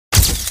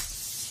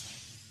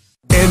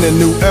In a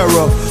new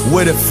era,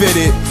 with it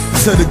fitted,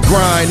 to the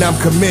grind I'm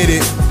committed.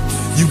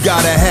 You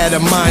gotta have the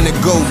mind to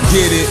go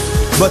get it,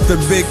 but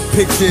the big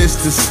picture is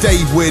to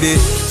stay with it,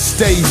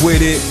 stay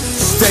with it,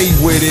 stay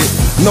with it.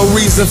 No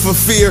reason for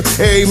fear,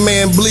 every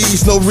man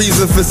bleeds, no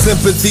reason for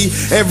sympathy.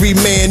 Every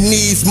man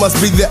needs must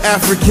be the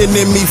African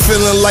in me,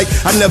 feeling like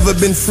I never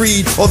been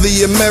freed, or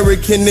the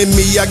American in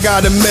me. I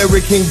got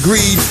American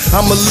greed,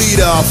 I'm a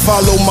leader, I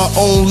follow my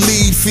own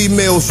lead.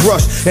 Females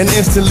rush and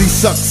instantly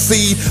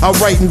succeed. I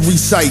write and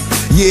recite,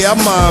 yeah, I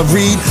mind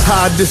read.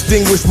 How I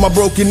distinguish my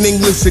broken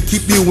English to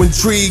keep you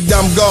intrigued.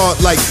 I'm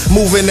God-like,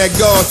 moving at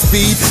God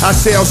speed. I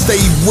say I'll stay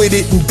with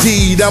it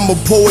indeed. I'm a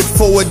poet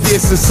for a dear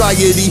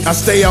society. I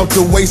stay out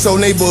the way so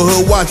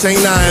neighborhood watch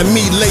ain't eyeing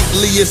me.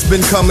 Lately it's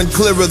been coming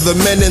clearer, the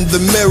man in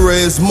the mirror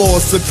is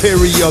more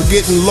superior.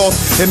 Getting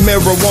lost in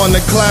marijuana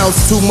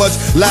clouds, too much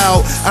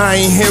loud, I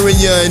ain't hearing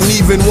ya. And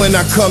even when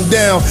I come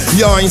down,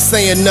 y'all ain't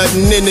saying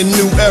nothing in the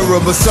new era.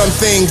 But some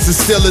things are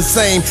still the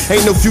same,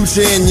 ain't no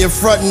future in your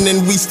frontin',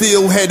 and we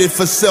still headed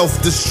for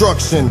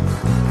self-destruction.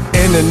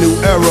 In a new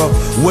era,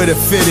 with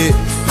it fitted,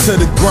 to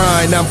the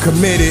grind I'm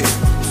committed.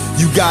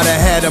 You gotta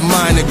have the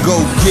mind to go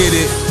get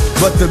it,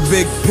 but the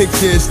big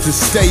picture is to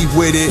stay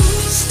with it,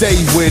 stay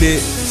with it,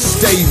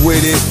 stay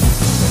with it.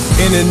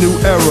 In a new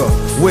era,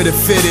 with it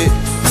fitted,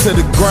 to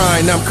the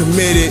grind I'm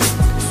committed.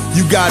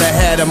 You gotta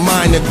have the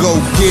mind to go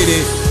get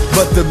it,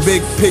 but the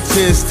big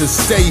picture is to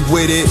stay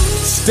with it,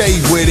 stay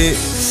with it,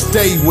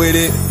 stay with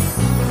it.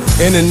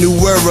 In a new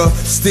era,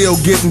 still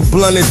getting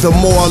blunted. The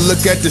more I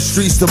look at the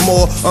streets, the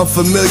more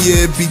unfamiliar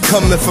it be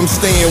coming from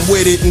staying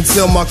with it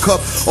until my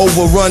cup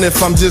overrun. If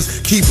I'm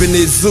just keeping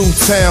it zoo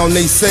town,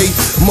 they say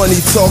money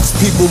talks,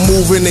 people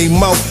moving their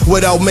mouth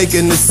without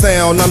making a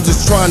sound. I'm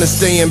just trying to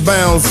stay in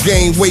bounds,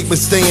 gain weight but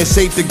stay in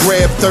shape to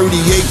grab 38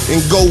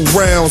 and go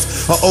rounds.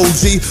 A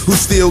OG who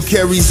still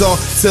carries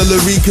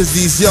artillery, cause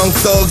these young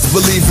thugs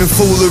believe in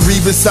foolery.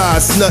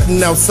 Besides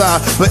nothing outside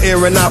but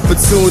air and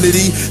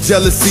opportunity.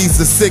 Jealousy's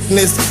a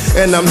sickness,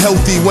 and I'm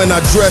healthy when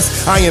I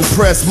dress. I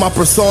impress, my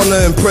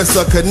persona impress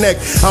or connect.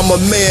 I'm a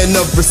man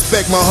of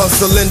respect, my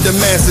hustle and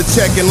demands a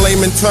check. In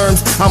layman terms,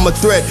 I'm a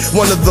threat.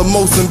 One of the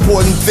most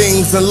important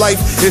things in life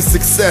is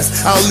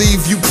success. I'll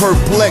leave you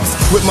perplexed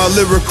with my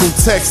lyrical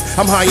text.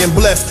 I'm high and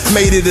blessed,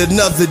 made it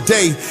another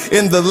day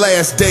in the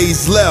last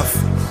days left.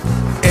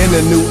 In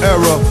a new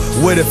era,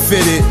 with it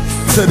fitted,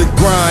 to the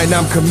grind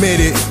I'm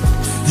committed.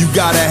 You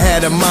gotta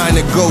have the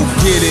mind to go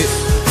get it,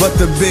 but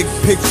the big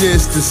picture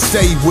is to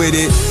stay with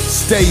it,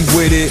 stay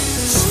with it,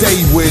 stay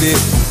with it.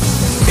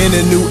 In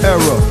a new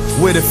era,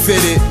 with it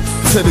fitted,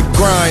 to the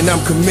grind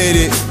I'm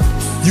committed.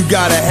 You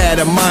gotta have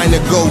the mind to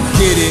go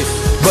get it,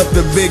 but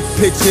the big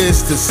picture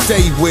is to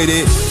stay with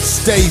it,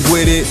 stay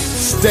with it,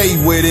 stay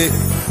with it.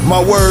 My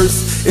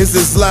words is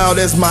as loud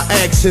as my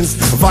actions.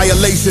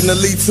 Violation to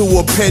lead to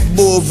a pet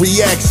bull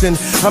reaction.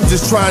 I'm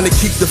just trying to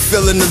keep the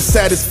feeling of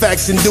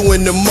satisfaction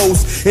doing the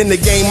most. In the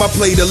game I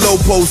play the low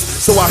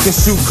post so I can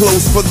shoot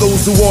close. For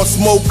those who want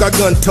smoke, I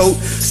gun tote.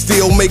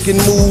 Still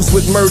making moves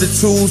with murder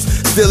tools.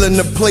 Still in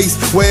the place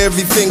where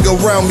everything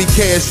around me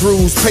cash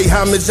rules. Pay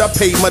homage, I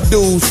pay my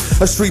dues.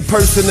 A street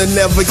person to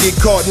never get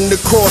caught in the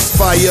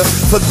crossfire.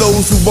 For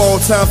those who bought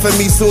time for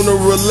me, sooner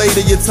or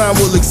later your time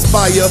will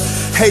expire.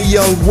 Hey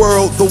young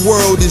world, the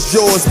world is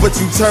yours, but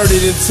you turned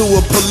it into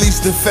a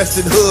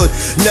police-infested hood.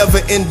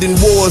 Never-ending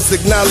wars.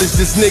 Acknowledge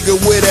this nigga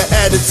with an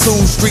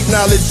attitude. Street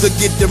knowledge to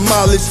get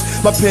demolished.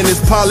 My pen is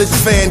polished,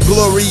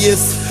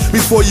 vainglorious.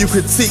 Before you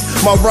critique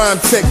my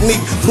rhyme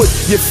technique, put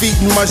your feet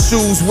in my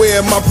shoes,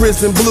 wear my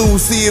prison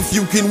blues. See if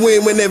you can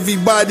win when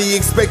everybody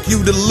expect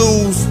you to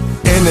lose.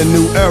 In a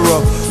new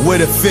era, with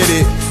it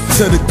fitted,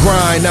 to the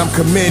grind I'm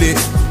committed.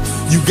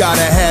 You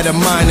gotta have the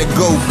mind to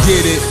go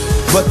get it,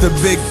 but the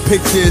big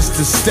picture is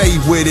to stay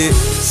with it,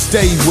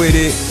 stay with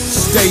it,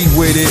 stay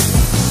with it.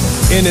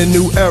 In a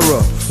new era,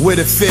 with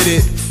it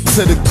fitted,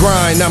 to the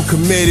grind I'm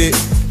committed.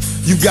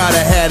 You gotta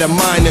have the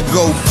mind to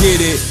go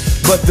get it,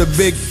 but the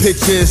big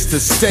picture is to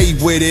stay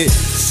with it,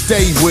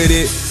 stay with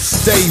it,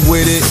 stay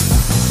with it.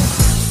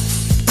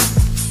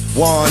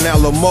 Juan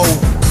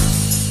Alamo.